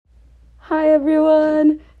Hi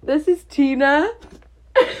everyone, this is Tina.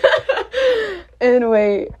 And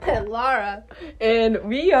wait. And Laura. And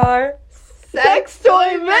we are Sex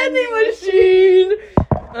Toy Vending Machine.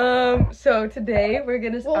 So today we're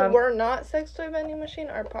gonna we're not Sex Toy Vending Machine.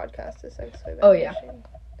 Our podcast is Sex Toy Vending Machine.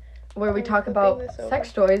 Where we talk about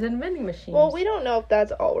sex toys and vending machines. Well, we don't know if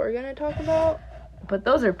that's all we're gonna talk about. But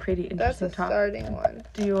those are pretty interesting topics. That's a starting one.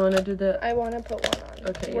 Do you want to do the... I want to put one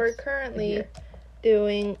on. Okay. We're currently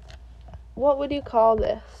doing... What would you call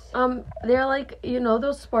this? They're like, you know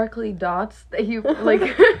those sparkly dots that you,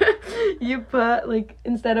 like, you put, like,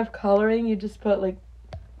 instead of coloring, you just put, like,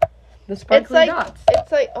 the sparkly dots.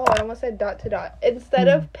 It's like, oh, I almost said dot to dot. Instead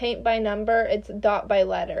of paint by number, it's dot by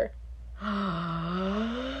letter.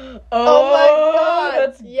 Oh my god!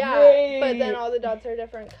 That's great. But then all the dots are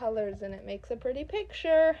different colors, and it makes a pretty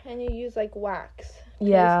picture. And you use like wax.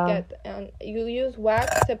 Yeah. You use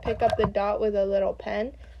wax to pick up the dot with a little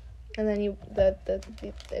pen, and then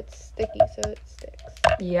it's sticky, so it sticks.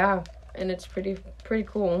 Yeah, and it's pretty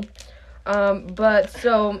cool. But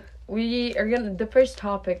so we are the first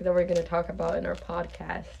topic that we're gonna talk about in our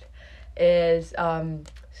podcast is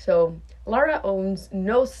so Laura owns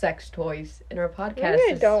no sex toys, and our podcast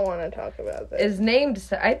Maybe I don't want to talk about this. Is named.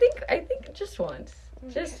 I think just once,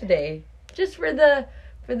 just today, just for the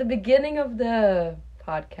beginning of the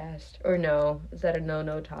podcast. Or no, is that a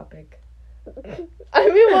no topic? I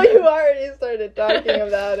mean, well, you already started talking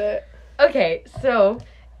about it. Okay, so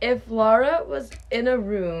if Laura was in a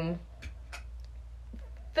room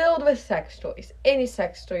filled with sex toys, any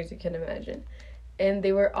sex toys you can imagine, and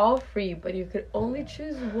they were all free, but you could only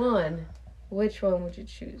choose one, which one would you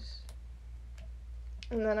choose?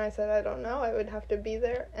 And then I said, I don't know. I would have to be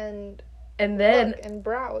there and then look and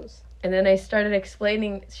browse. And then I started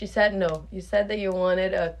explaining. She said no. You said that you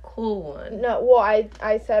wanted a cool one. No, well,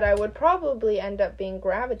 I said I would probably end up being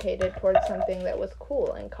gravitated towards something that was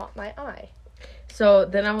cool and caught my eye. So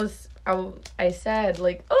then I said,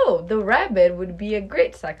 like, oh, the rabbit would be a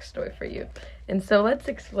great sex toy for you. And so let's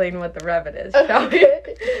explain what the rabbit is, shall we?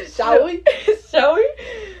 Shall we? Shall we?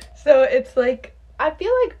 So it's like... I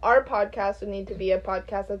feel like our podcast would need to be a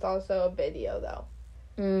podcast that's also a video, though.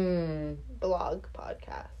 Blog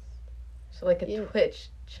podcast. So like a Twitch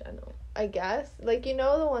channel. I guess. Like, you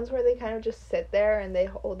know the ones where they kind of just sit there and they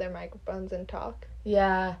hold their microphones and talk?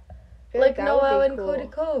 Yeah. Like Noel and Cody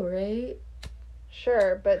Cole, right?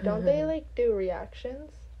 Sure, but don't they, like, do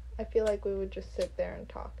reactions? I feel like we would just sit there and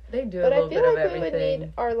talk. They do a little bit of everything. But I feel like we would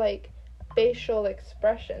need our, like, facial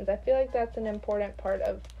expressions. I feel like that's an important part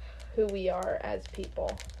of who we are as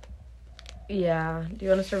people. Yeah. Do you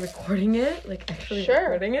want to start recording it? Like, actually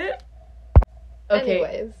recording it? Okay.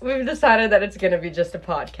 Anyways. We've decided that it's going to be just a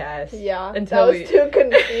podcast. Yeah. That was too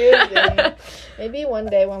confusing. Maybe one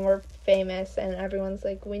day when we're famous and everyone's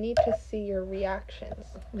like, we need to see your reactions.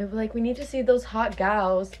 They'll be like, we need to see those hot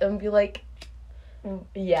gals. And be like,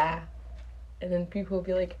 yeah. And then people will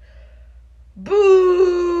be like,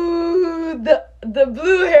 boo! The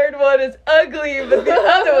blue-haired one is ugly, but the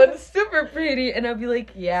other one's super pretty. And I'll be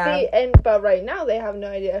like, yeah. See, but right now they have no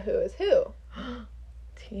idea who is who.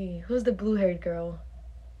 Who's the blue-haired girl?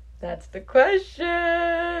 That's the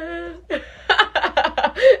question.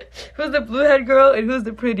 Who's the blue-haired girl and who's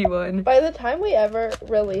the pretty one? By the time we ever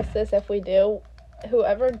release this, if we do,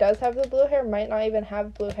 whoever does have the blue hair might not even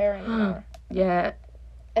have blue hair anymore. Yeah.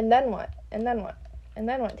 And then what? And then what? And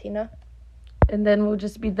then what, Tina? And then we'll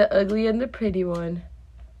just be the ugly and the pretty one.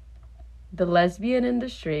 The lesbian and the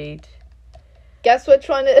straight. Guess which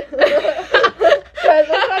one it is. Guess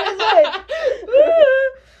which one is it?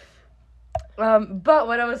 But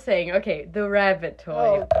what I was saying, okay, the rabbit toy.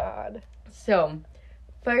 Oh, God. So,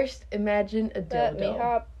 first, imagine a dildo. Let me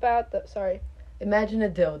hop out Imagine a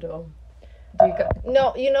dildo.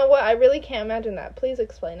 No, you know what? I really can't imagine that. Please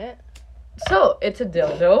explain it. So, it's a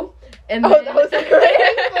dildo. And that was a great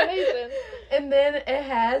explanation. And then it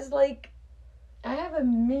has, like, I have a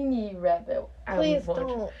mini rabbit. Please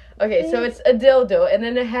don't. Okay, so it's a dildo, and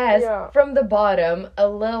then it has, from the bottom, a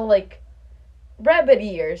little, like, rabbit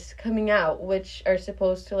ears coming out, which are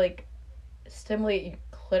supposed to, like, stimulate your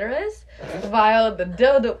clitoris, while the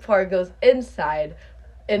dildo part goes inside,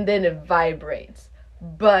 and then it vibrates.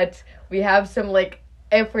 But we have some, like,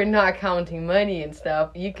 if we're not counting money and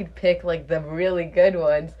stuff, you could pick, like, the really good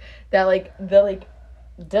ones that, like, the, like,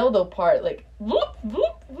 dildo part, like, whoop,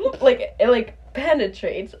 whoop, whoop, like, it, like,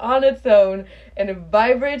 penetrates on its own, and it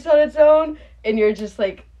vibrates on its own, and you're just,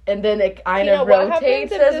 like, and then it kind of rotates as well. What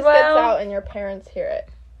happens if this gets out and your parents hear it?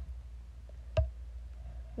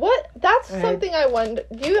 What? That's something I wonder.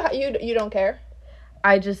 You don't care?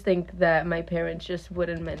 I just think that my parents just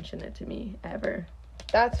wouldn't mention it to me ever.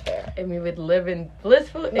 That's fair. And we would live in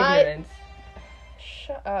blissful ignorance.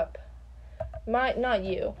 Shut up. Not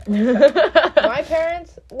you. My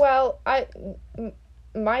parents,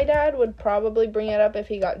 my dad would probably bring it up if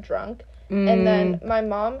he got drunk. And then my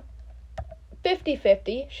mom,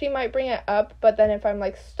 50-50. She might bring it up, but then if I'm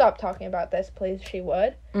like, stop talking about this, please, she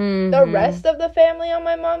would. The rest of the family on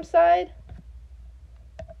my mom's side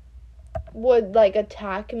would, like,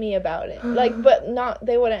 attack me about it. Like, but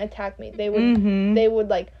they wouldn't attack me. They would,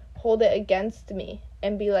 like, hold it against me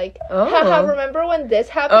and be like, haha, remember when this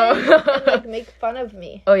happened? And, like, make fun of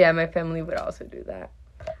me. Oh, yeah, my family would also do that.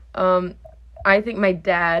 I think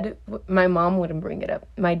my mom wouldn't bring it up.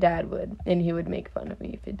 My dad would, and he would make fun of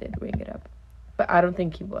me if he did bring it up. But I don't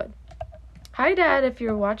think he would. Hi, Dad, if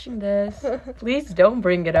you're watching this, please don't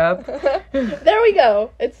bring it up. There we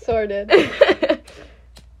go. It's sorted.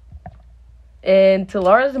 And to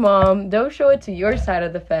Laura's mom, don't show it to your side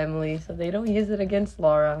of the family so they don't use it against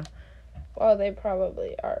Laura. Well, they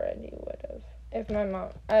probably already would have. If my mom,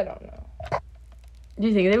 I don't know. Do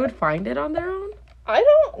you think they would find it on their own? I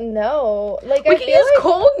don't know. Like, we can use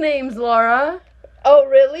code names, Laura. Oh,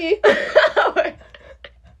 really?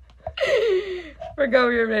 Forgot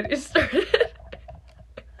we were already started.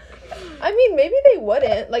 I mean, maybe they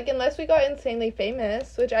wouldn't. Like, unless we got insanely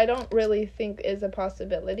famous, which I don't really think is a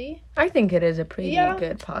possibility. I think it is a pretty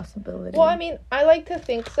good possibility. Well, I mean, I like to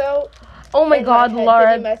think so. Oh my God,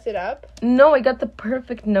 Laura. Did you mess it up? No, I got the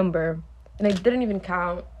perfect number. And I didn't even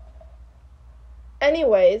count.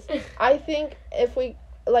 Anyways, I think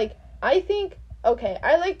okay,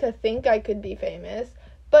 I like to think I could be famous,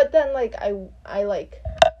 but then, like,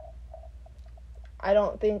 I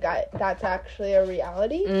don't think that's actually a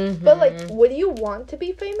reality. But, like, would you want to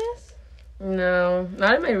be famous? No,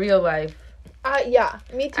 not in my real life. Yeah,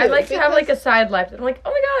 me too. I like to have, like, a side life. I'm like,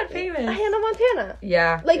 oh my God, famous. Hannah Montana.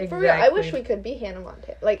 Yeah, like, for real, I wish we could be Hannah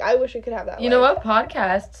Montana. Like, I wish we could have that. You know what?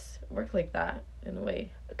 Podcasts work like that, in a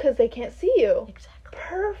way. Because they can't see you. Exactly.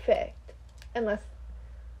 Perfect. Unless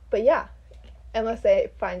they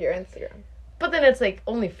find your Instagram. But then it's, like,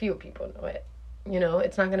 only few people know it. You know,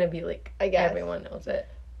 it's not gonna be like, I guess everyone knows it.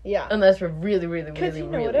 Yeah. Unless we're really, really, really, really famous. Because you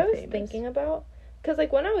know what I was thinking about? Because,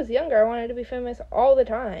 like, when I was younger, I wanted to be famous all the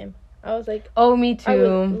time. I was like... Oh, me too. I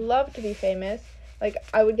would love to be famous. Like,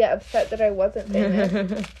 I would get upset that I wasn't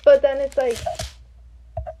famous. But then it's like...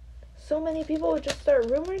 So many people would just start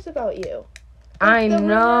rumors about you. Like, I know.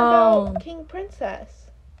 Rumor about King Princess.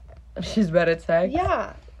 She's bad at sex?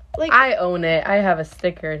 Yeah. Like, I own it. I have a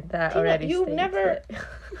sticker that Tina, already you've states never... it.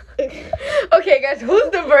 Okay, guys, who's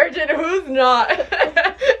the virgin and who's not?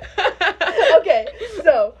 Okay,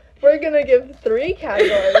 so we're gonna give 3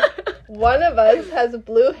 categories. One of us has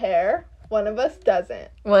blue hair. One of us doesn't.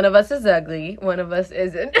 One of us is ugly. One of us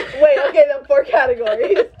isn't. Wait, okay, then 4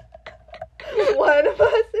 categories. One of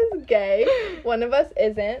us is gay. One of us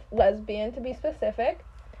isn't. Lesbian, to be specific.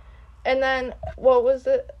 And then, what was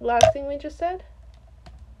the last thing we just said?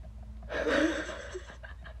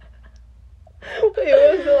 Wait,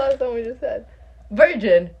 what was the last one we just said?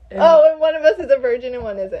 Virgin. And one of us is a virgin and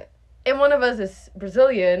one isn't. And one of us is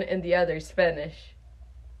Brazilian and the other is Spanish.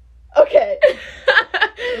 Okay.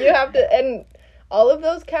 You have to... And all of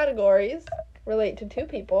those categories relate to 2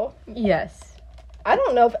 people. Yes. I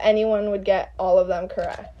don't know if anyone would get all of them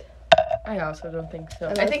correct. I also don't think so.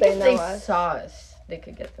 Unless I think if they saw us, they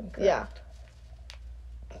could get them correct. Yeah.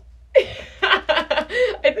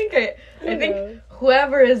 I think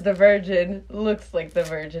whoever is the virgin looks like the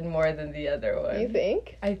virgin more than the other one. You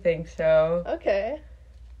think? I think so. Okay.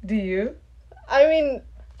 Do you? I mean...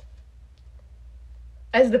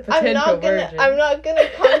 As the potential virgin. I'm not gonna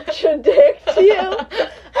contradict you.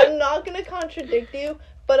 I'm not gonna contradict you,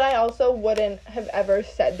 but I also wouldn't have ever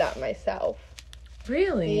said that myself.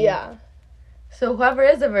 Really? Yeah. So whoever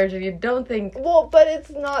is a virgin, you don't think... Well, but it's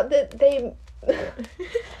not that they... I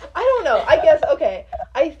don't know. I guess, okay.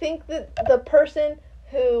 I think that the person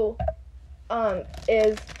who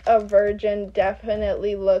is a virgin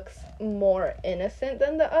definitely looks more innocent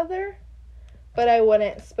than the other. But I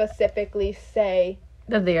wouldn't specifically say...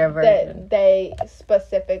 That they are a virgin. That they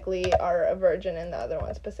specifically are a virgin and the other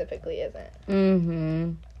one specifically isn't.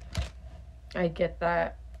 Mm-hmm. I get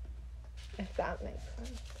that. If that makes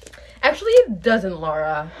sense. Actually, it doesn't,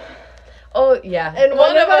 Laura. Oh, yeah. And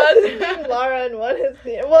one of us is named Laura and one is...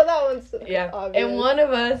 Well, that one's obvious. And one of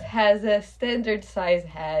us has a standard size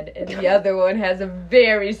head and the other one has a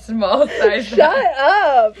very small size head. Shut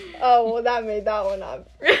up! Oh, well, that made that one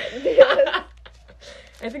obvious.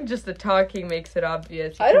 I think just the talking makes it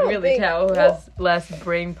obvious. You can really tell who has less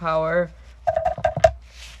brain power.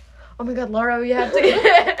 Oh my God, Laura, we have to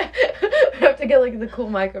get... have to get, like, the cool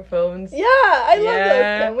microphones. Yeah, I love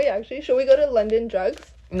those. Can we actually? Should we go to London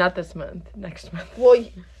Drugs? Not this month. Next month. Well,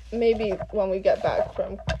 maybe when we get back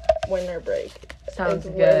from winter break. Sounds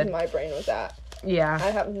good. Where my brain was at. Yeah.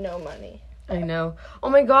 I have no money. I know. Oh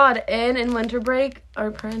my god, and in winter break,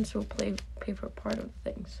 our parents will pay for part of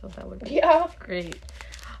the things, so that would be great.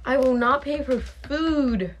 I will not pay for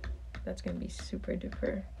food. That's gonna be super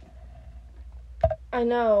duper. I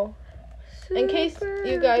know. In case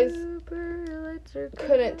you guys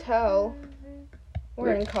couldn't tell,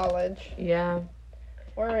 we're in college. Yeah.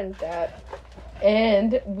 We're in debt.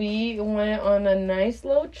 And we went on a nice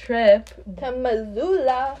little trip to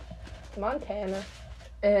Missoula, Montana.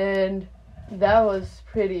 And that was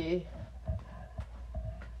pretty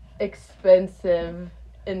expensive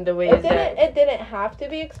in the ways it didn't have to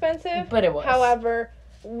be expensive. But it was. However,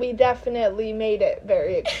 we definitely made it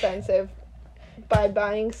very expensive by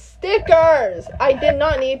buying stickers. I did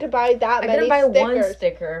not need to buy that many stickers. I didn't buy one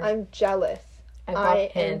sticker. I'm jealous.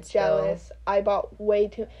 I am jealous. Though. I bought way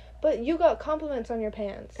too... But you got compliments on your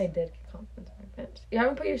pants. I did get compliments on my pants. You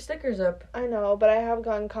haven't put your stickers up. I know, but I have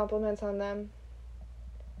gotten compliments on them.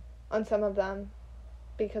 On some of them.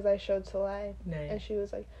 Because I showed Soleil. Nice. And she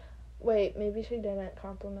was like, wait, maybe she didn't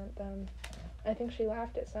compliment them. I think she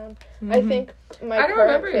laughed at some. Mm-hmm. I think my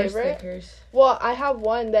current favorite... your stickers. Well, I have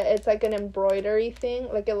one that it's like an embroidery thing.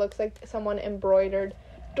 Like, it looks like someone embroidered...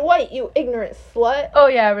 Dwight, you ignorant slut. Oh,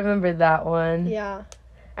 yeah, I remember that one. Yeah.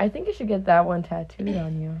 I think you should get that one tattooed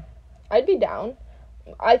on you. I'd be down.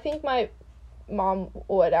 I think my mom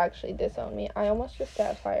would actually disown me. I almost just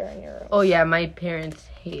set fire in your room. Oh, yeah, my parents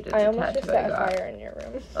hated the tattoo I got. I almost just set fire in your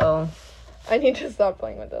room. Oh. I need to stop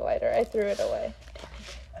playing with the lighter. I threw it away.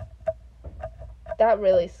 That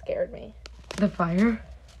really scared me. The fire?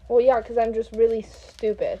 Well, yeah, because I'm just really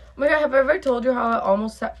stupid. Oh my god, have I ever told you how I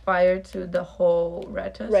almost set fire to the whole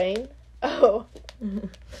red test? Rain? Oh.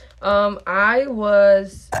 I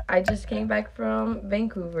just came back from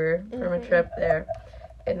Vancouver from a trip there,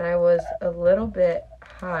 and I was a little bit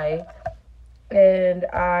high, and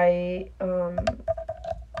I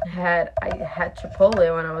had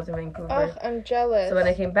Chipotle when I was in Vancouver. Oh, I'm jealous. So when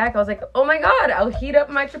I came back, I was like, oh my god, I'll heat up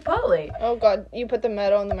my Chipotle. Oh god, you put the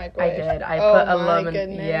metal in the microwave. I did. I put a lemon.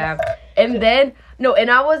 Goodness. Yeah. And then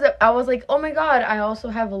I was like, oh my god, I also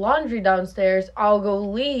have laundry downstairs. I'll go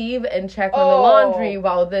leave and check on the laundry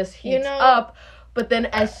while this heats up. But then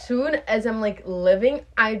as soon as I'm like living,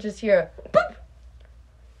 I just hear poop.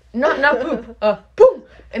 Not poop. Boom.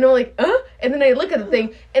 And I'm like, and then I look at the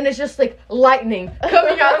thing, and it's just like lightning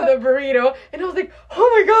coming out of the burrito. And I was like, oh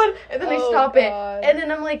my god. And then I stop it. And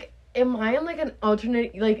then I'm like, am I on like an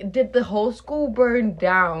alternate, like, did the whole school burn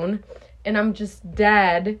down? And I'm just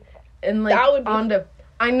dead. And like, that would be...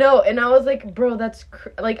 I know. And I was like, bro, that's,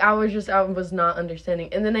 I was not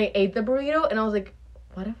understanding. And then I ate the burrito, and I was like,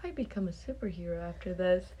 what if I become a superhero after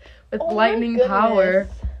this? With lightning power.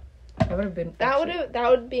 That would have been... That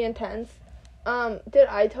would be intense. Did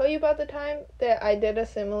I tell you about the time that I did a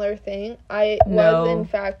similar thing? I was, in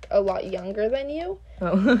fact, a lot younger than you.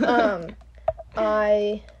 Oh.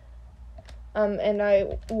 And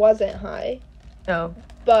I wasn't high. Oh.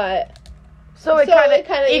 But... So it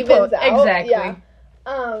kind of evens out. Exactly. Yeah.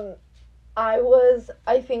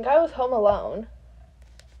 I think I was home alone.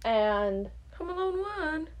 And... Home Alone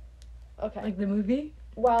 1. Okay. Like the movie?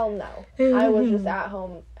 Well, no. I was just at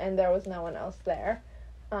home, and there was no one else there.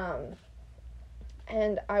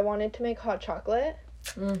 And I wanted to make hot chocolate.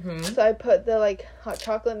 Mm-hmm. So I put the, hot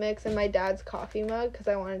chocolate mix in my dad's coffee mug, because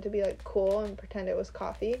I wanted to be, cool and pretend it was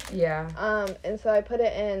coffee. Yeah. And so I put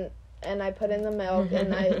it in, and I put in the milk,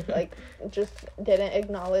 and I, just didn't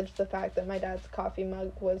acknowledge the fact that my dad's coffee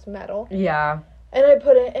mug was metal. Yeah. And I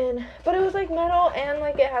put it in, but it was, metal, and,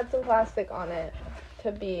 it had some plastic on it,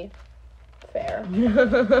 to be fair.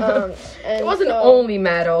 And it wasn't only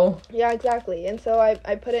metal. Yeah, exactly. And so I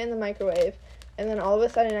put it in the microwave, and then all of a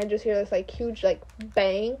sudden I just hear this huge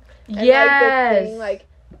bang. And yes. The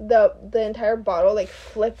thing, the entire bottle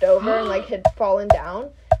flipped over and had fallen down.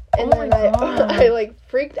 And then I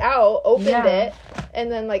freaked out, opened it,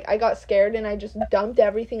 and then I got scared, and I just dumped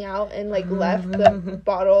everything out and left the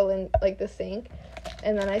bottle in the sink.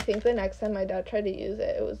 And then I think the next time my dad tried to use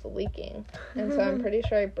it, it was leaking. And so I'm pretty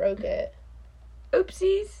sure I broke it.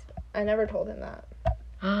 Oopsies. I never told him that.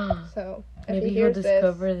 So, if maybe he hears he'll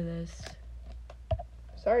discover this.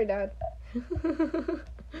 Sorry, Dad.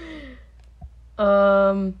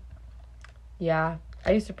 Yeah.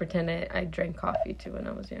 I used to pretend I drank coffee, too, when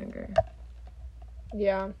I was younger.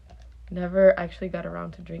 Yeah. Never actually got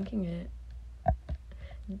around to drinking it.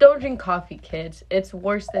 Don't drink coffee, kids. It's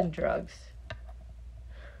worse than drugs.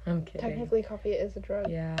 I'm kidding. Technically, coffee is a drug.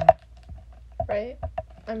 Yeah. right?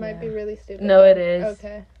 I might be really stupid. No, it is.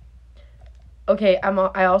 Okay. Okay,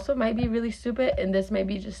 I also might be really stupid, and this may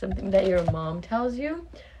be just something that your mom tells you,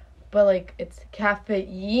 but, like, it's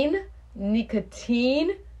caffeine,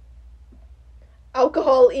 nicotine,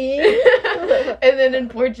 alcohol-ine. And then in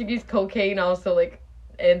Portuguese, cocaine also, like,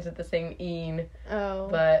 ends with the same "ine." Oh.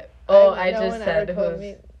 But, I just said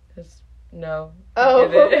who's, no. Oh,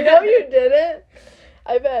 no, you didn't?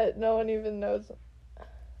 I bet no one even knows.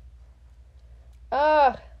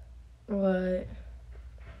 What?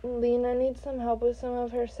 Lena needs some help with some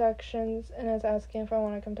of her sections and is asking if I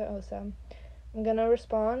want to come to OSA. I'm gonna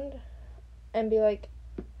respond and be like,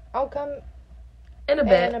 I'll come in a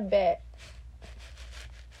bit.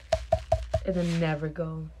 And then never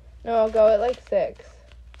go. No, I'll go at like 6.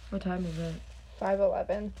 What time is it?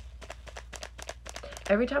 5:11.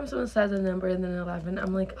 Every time someone says a number and then 11,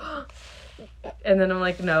 I'm like, and then I'm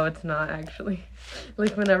like, no, it's not actually.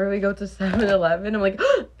 Like, whenever we go to 7-Eleven, I'm like,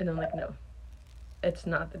 and I'm like, no, it's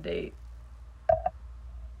not the date.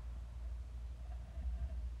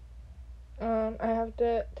 I have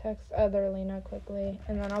to text other Lena quickly,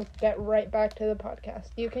 and then I'll get right back to the podcast.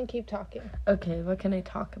 You can keep talking. Okay, what can I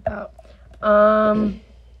talk about?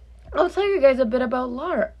 I'll tell you guys a bit about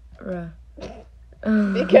Laura.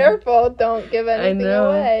 Be careful, don't give anything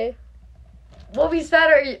away. What we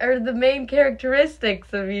said are the main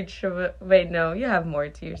characteristics of each of it. Wait, no, you have more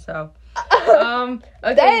to yourself.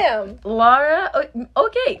 Okay. Damn! Laura,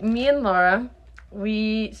 okay, me and Laura,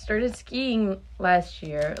 we started skiing last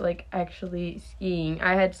year, like, actually skiing.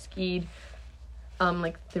 I had skied,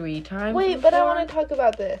 like, 3 times Wait, before. but I want to talk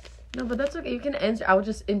about this. No, but that's okay. You can answer. I'll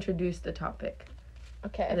just introduce the topic.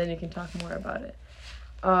 Okay. And then you can talk more about it.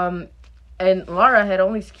 And Laura had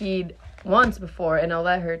only skied once before, and I'll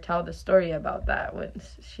let her tell the story about that when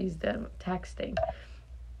she's done texting.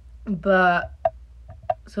 But,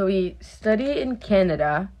 so we studied in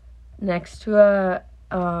Canada next to a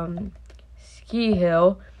ski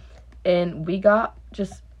hill, and we got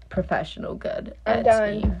just professional good at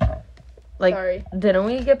skiing. Like, sorry. Didn't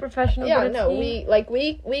we get professional good at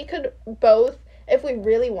skiing? we could both, if we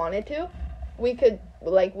really wanted to, we could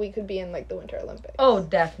be in, like, the Winter Olympics. Oh,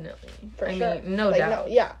 definitely. For sure. Mean, no doubt.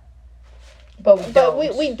 No, yeah. But we don't.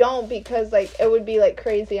 But we don't because, like, it would be, like,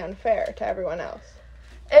 crazy unfair to everyone else.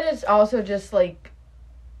 And it's also just, like,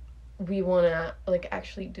 we want to, like,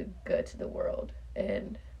 actually do good to the world.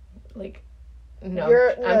 And, like, I'm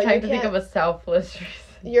trying to think of a selfless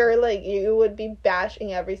reason. You would be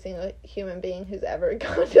bashing every single human being who's ever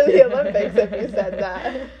gone to the Olympics if you said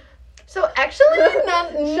that. So, actually,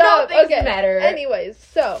 nothing's matter. Anyways,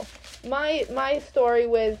 so, my story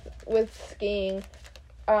with skiing,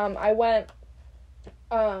 I went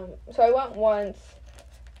once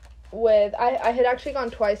with, I had actually gone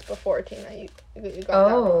twice before, Tina, you got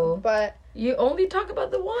that wrong, but... You only talk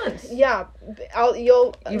about the once. Yeah,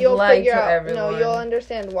 you'll figure out, everyone. No, you'll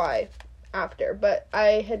understand why after, but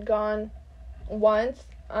I had gone once,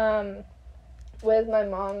 with my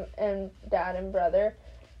mom and dad and brother,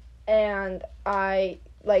 and my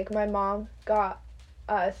mom got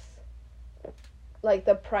us, like,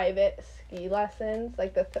 the private ski lessons,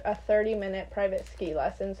 like, a 30-minute private ski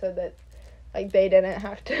lesson, so that, like, they didn't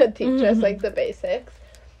have to teach us, like, the basics,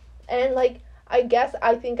 and, like, I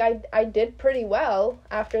think I did pretty well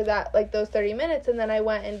after that, like, those 30 minutes, and then I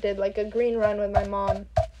went and did, like, a green run with my mom,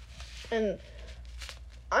 and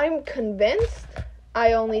I'm convinced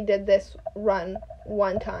I only did this run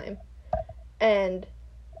one time, and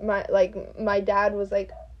my dad was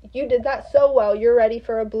like, you did that so well, you're ready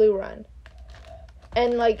for a blue run,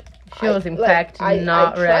 and, like, she was, in fact,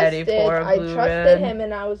 not ready for a blue run. I trusted him,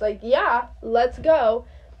 and I was like, yeah, let's go.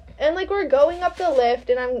 And, like, we're going up the lift,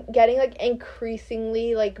 and I'm getting, like,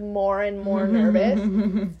 increasingly, like, more and more nervous.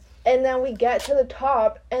 And then we get to the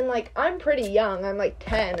top, and, like, I'm pretty young. I'm, like,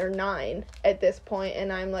 10 or 9 at this point,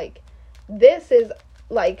 and I'm like, this is,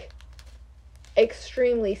 like,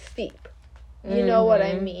 extremely steep. You know what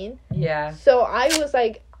I mean? Yeah. So I was,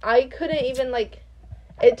 like, I couldn't even, like,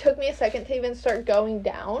 it took me a second to even start going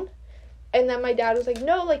down. And then my dad was like,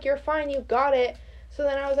 no, like, you're fine, you got it. So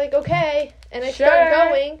then I was like, okay. And I started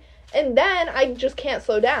going. And then I just can't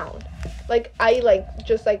slow down. Like, I, like,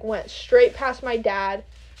 just, like, went straight past my dad.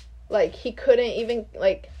 Like, he couldn't even,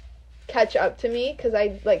 like, catch up to me because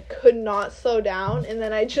I, like, could not slow down. And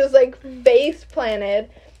then I just, like, face planted.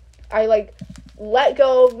 I, like, let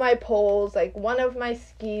go of my poles. Like, one of my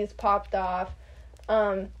skis popped off.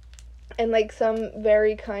 And, like, some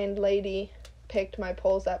very kind lady picked my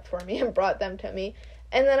poles up for me and brought them to me.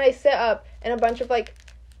 And then I sit up, and a bunch of, like,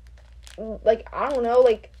 I don't know,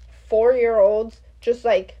 like, 4-year-olds just,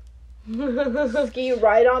 like, ski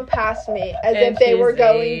right on past me as if they were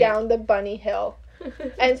going down the bunny hill.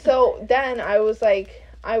 And so then I was like,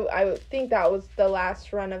 I think that was the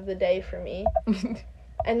last run of the day for me.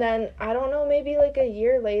 And then, I don't know, maybe like a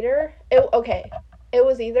year later. It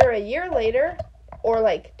was either a year later or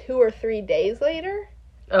like 2 or 3 days later.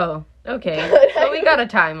 Oh, okay. So we got a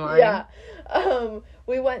timeline. Yeah.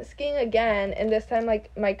 We went skiing again, and this time, like,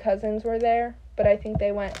 my cousins were there. But I think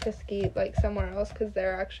they went to ski, like, somewhere else because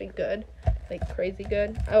they're actually good. Like, crazy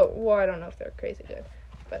good. Oh, well, I don't know if they're crazy good.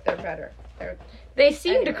 But they're better. They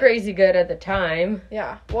seemed crazy good at the time.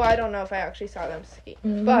 Yeah. Well, I don't know if I actually saw them ski.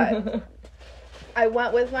 But I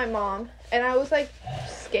went with my mom, and I was, like,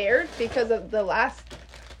 scared because of the last,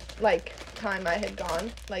 like, time I had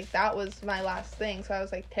gone. Like, that was my last thing, so I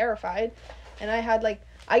was, like, terrified. And I had, like,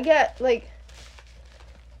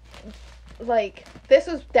 this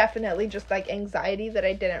was definitely just, like, anxiety that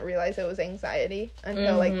I didn't realize it was anxiety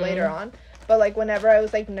until, like, later on. But, like, whenever I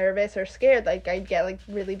was, like, nervous or scared, like, I'd get, like,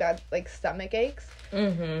 really bad, like, stomach aches.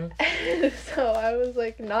 And so I was,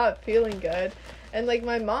 like, not feeling good. And, like,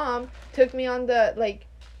 my mom took me on the, like,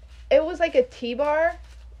 it was, like, a T-bar,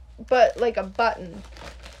 but, like, a button.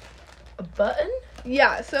 A button?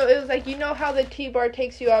 Yeah, so it was, like, you know how the T-bar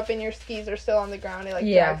takes you up and your skis are still on the ground, it, like,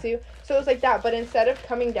 drags you? So it was like that, but instead of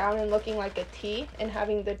coming down and looking like a T and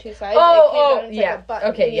having the two sides, it came down and it's like a button.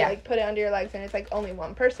 Okay, and you, like, put it under your legs and it's, like, only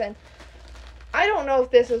one person. I don't know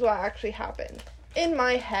if this is what actually happened. In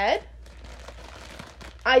my head,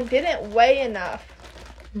 I didn't weigh enough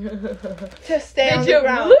to stay on the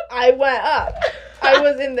ground. I went up. I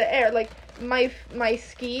was in the air. Like, my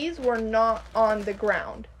skis were not on the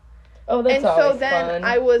ground. Oh, that's always fun. And so then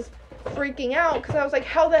I was freaking out because I was like,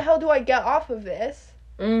 how the hell do I get off of this?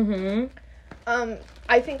 I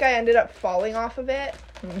think I ended up falling off of it.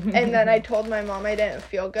 And then I told my mom I didn't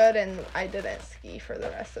feel good and I didn't ski for the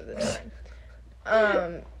rest of the time.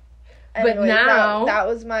 Anyway, but now that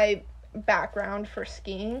was my background for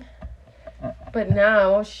skiing. But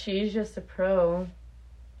now she's just a pro.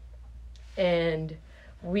 And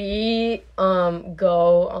we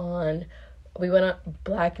we went on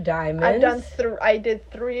Black Diamonds. I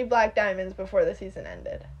did 3 Black Diamonds before the season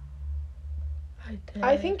ended.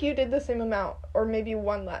 I think you did the same amount, or maybe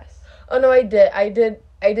one less. Oh no, I did. I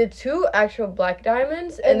did 2 actual Black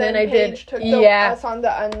Diamonds, and then I Paige took us on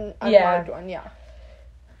the unmarked one. Yeah.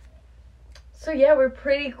 So yeah, we're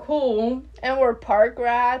pretty cool. And we're park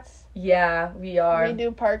rats. Yeah, we are. We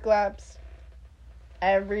do park laps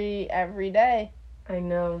every day. I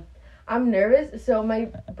know. I'm nervous. So my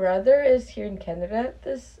brother is here in Canada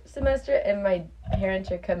this semester, and my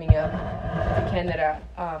parents are coming up to Canada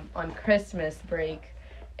on Christmas break.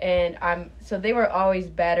 And so they were always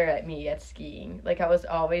better at me at skiing. Like, I was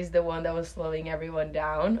always the one that was slowing everyone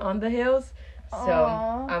down on the hills. So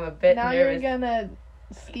I'm a bit nervous. Now you're gonna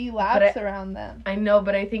ski laps around them. I know,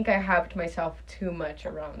 but I think I hyped myself too much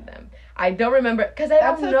around them. I don't remember, because I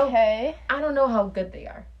don't know. Okay. I don't know how good they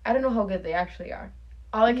are. I don't know how good they actually are.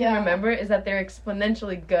 All I can remember is that they're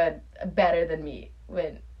exponentially better than me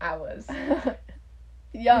when I was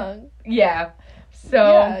young. Yeah.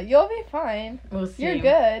 So yeah, you'll be fine. We'll see. You're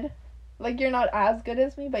good. Like, you're not as good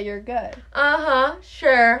as me, but you're good.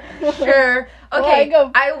 Sure. Okay,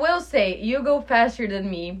 well, I will say, you go faster than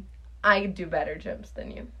me. I do better jumps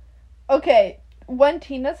than you. Okay, when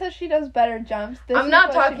Tina says she does better jumps, I'm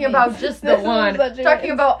not talking about just the one. I'm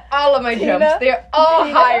talking about all of my jumps. They're all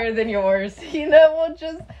higher than yours. Tina will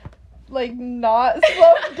just, like, not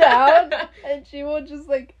slow down, and she will just,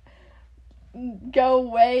 like, go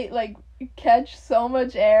way, like, catch so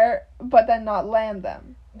much air, but then not land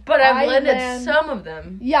them. But I've landed some of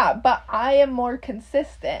them. Yeah, but I am more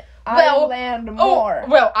consistent. I land more.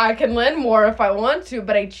 Well, I can land more if I want to,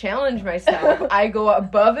 but I challenge myself. I go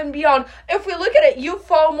above and beyond. If we look at it, you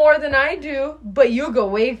fall more than I do, but you go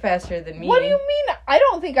way faster than me. What do you mean? I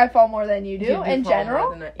don't think I fall more than you do. In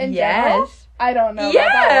general? General? I don't know. Yeah.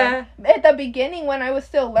 About that one. At the beginning, when I was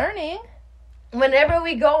still learning. Whenever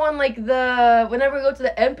we go to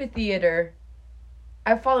the amphitheater,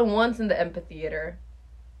 I've fallen once in the amphitheater.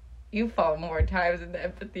 You fall more times in the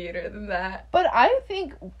amphitheater than that. But I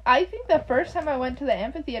think the first time I went to the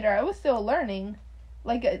amphitheater, I was still learning.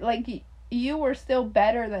 Like you were still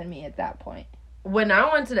better than me at that point. When I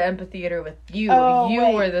went to the amphitheater with you,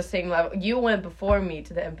 were the same level. You went before me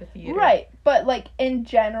to the amphitheater. Right, but, like, in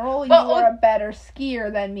general, you were a better skier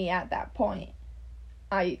than me at that point.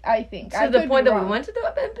 I think. To the point that we went to the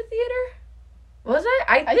amphitheater? Was it?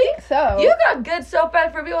 I think so. You got good so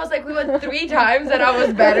bad for me. It was like we went 3 times and I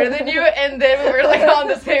was better than you, and then we were like on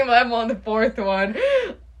the same level on the 4th one.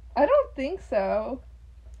 I don't think so.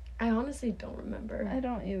 I honestly don't remember. I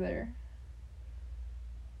don't either.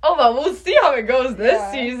 Oh, well, we'll see how it goes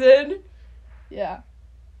this season. Yeah.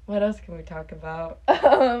 What else can we talk about?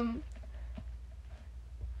 I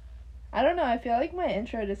don't know. I feel like my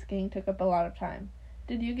intro to skiing took up a lot of time.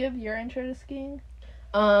 Did you give your intro to skiing?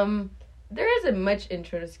 There isn't much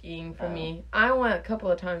intro to skiing for me. I went a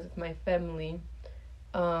couple of times with my family.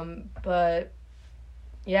 But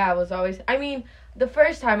yeah, I was always, the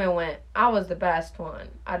first time I went, I was the best one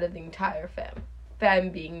out of the entire fam. Fam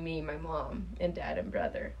being me, my mom, and dad and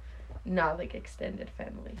brother. Not, like, extended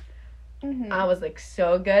family. Mm-hmm. I was, like,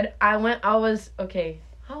 so good. How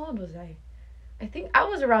old was I? I think I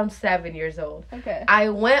was around 7 years old. Okay. I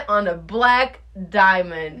went on a black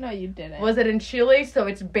diamond. No, you didn't. Was it in Chile, so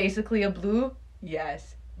it's basically a blue?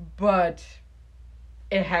 Yes. But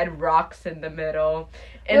it had rocks in the middle.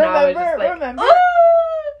 And I was just like, remember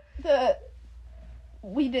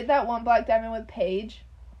we did that one black diamond with Paige,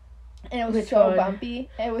 and it was bumpy.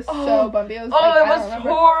 It was so bumpy. It was it was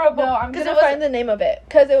horrible. No, I'm gonna find the name of it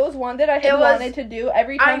because it was one that I had wanted to do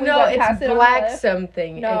every time we got past it. It's black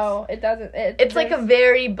something. No, it doesn't. It's like a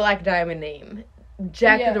very black diamond name.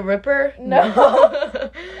 Jack the Ripper.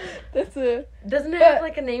 No. Doesn't it have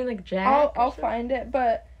like a name like Jack? I'll find it,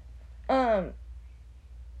 but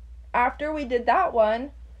after we did that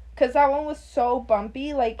one, because that one was so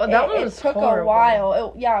bumpy, like, it took horrible.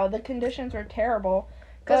 A while. The conditions were terrible.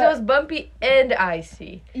 Because it was bumpy and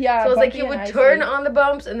icy. Yeah, so it was like you would turn on the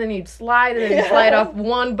bumps, and then you'd slide, and then you'd slide off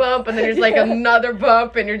one bump, and then there's, like, another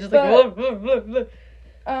bump, and you're just like, whoa, whoa, whoa,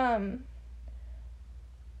 whoa.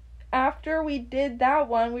 After we did that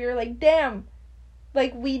one, we were like, damn,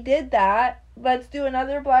 like, we did that. Let's do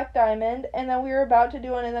another black diamond. And then we were about to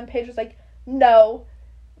do one, and then Paige was like, no.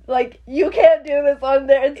 Like, you can't do this on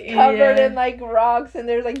there. It's covered in, like, rocks, and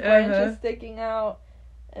there's, like, branches sticking out.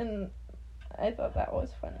 And I thought that was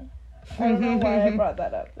funny. I don't know why I brought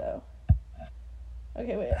that up, though.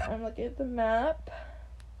 Okay, wait. I'm looking at the map.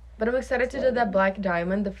 But I'm excited to do that black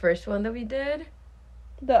diamond, the first one that we did.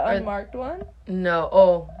 The unmarked one? No.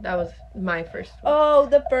 Oh, that was my first one. Oh,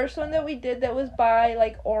 the first one that we did that was by,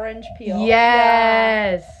 like, Orange Peel.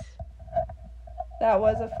 Yes! Yeah. That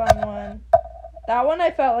was a fun one. That one I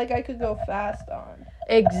felt like I could go fast on.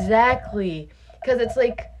 Exactly. Because it's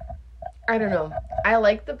like, I don't know. I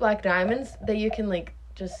like the black diamonds that you can, like,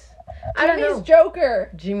 just... I don't know.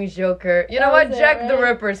 Jimmy's Joker. You know what? Jack the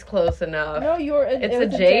Ripper's close enough. No, it's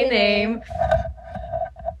a J name.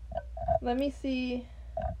 Let me see.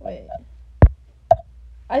 Wait.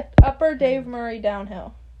 Upper Dave Murray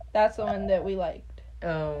Downhill. That's the one that we liked.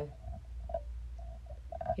 Oh.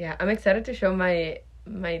 Yeah, I'm excited to show my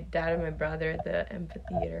dad and my brother the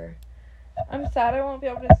amphitheater. I'm sad I won't be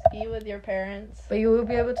able to ski with your parents. But you will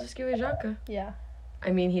be able to ski with Janka. Yeah.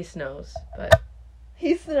 I mean, he snows, but...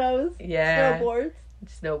 He snows? Yeah.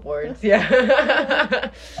 Snowboards, yeah.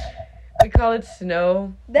 We call it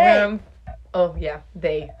snow. They.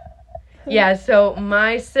 They. Yeah, so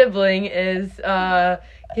my sibling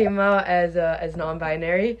came out as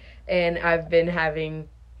non-binary, and I've been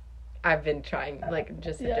trying, like,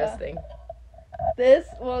 just adjusting.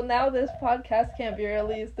 Now this podcast can't be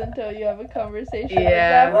released until you have a conversation with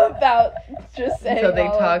them about just saying until they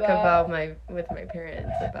talk with my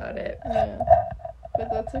parents about it. Yeah. But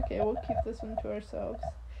that's okay, we'll keep this one to ourselves.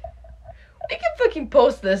 We can fucking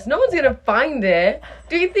post this. No one's gonna find it.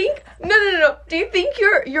 Do you think... No. Do you think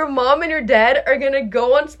your mom and your dad are gonna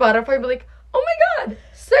go on Spotify and be like, oh my god,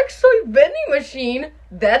 sex toy vending machine?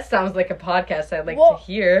 That sounds like a podcast I'd like to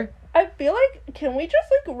hear. I feel like, can we just,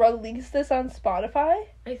 like, release this on Spotify?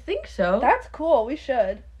 I think so. That's cool. We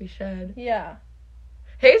should. Yeah.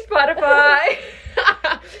 Hey, Spotify!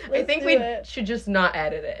 I think we should just not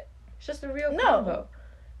edit it. It's just a real combo.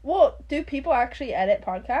 Well, do people actually edit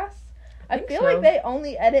podcasts? I feel like they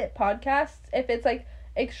only edit podcasts if it's, like,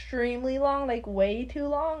 extremely long, like, way too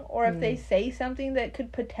long, or if they say something that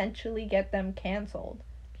could potentially get them canceled.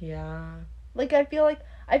 Yeah. Like, I feel like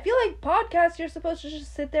podcasts, you're supposed to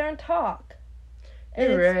just sit there and talk.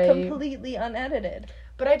 And it's completely unedited.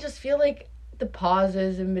 But I just feel like the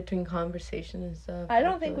pauses in between conversation and stuff. I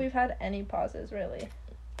don't think we've had any pauses, really.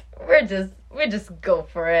 We just go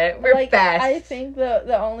for it. We're like, fast. I think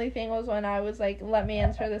the only thing was when I was like, let me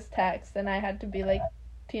answer this text, and I had to be like,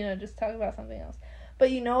 Tina, just talk about something else.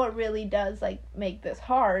 But you know what really does, like, make this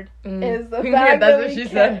hard is the fact that's that what she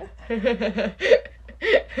said.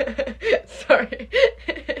 Sorry.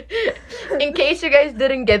 In case you guys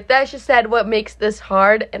didn't get that, she said, what makes this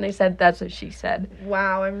hard? And I said, that's what she said.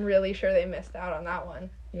 Wow, I'm really sure they missed out on that one.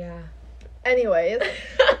 Yeah. Anyways,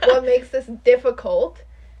 what makes this difficult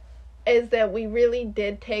is that we really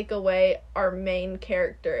did take away our main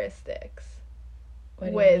characteristics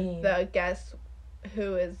with the guess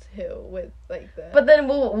who is who with like the. But then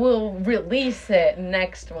we'll release it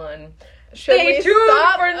next one. Stay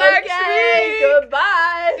tuned for next week.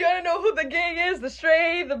 Goodbye. Do you want to know who the gay is? The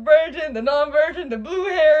straight, the virgin, the non-virgin, the blue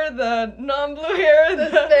hair, the non-blue hair, the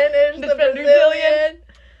Spanish, the Brazilian.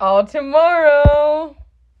 All tomorrow.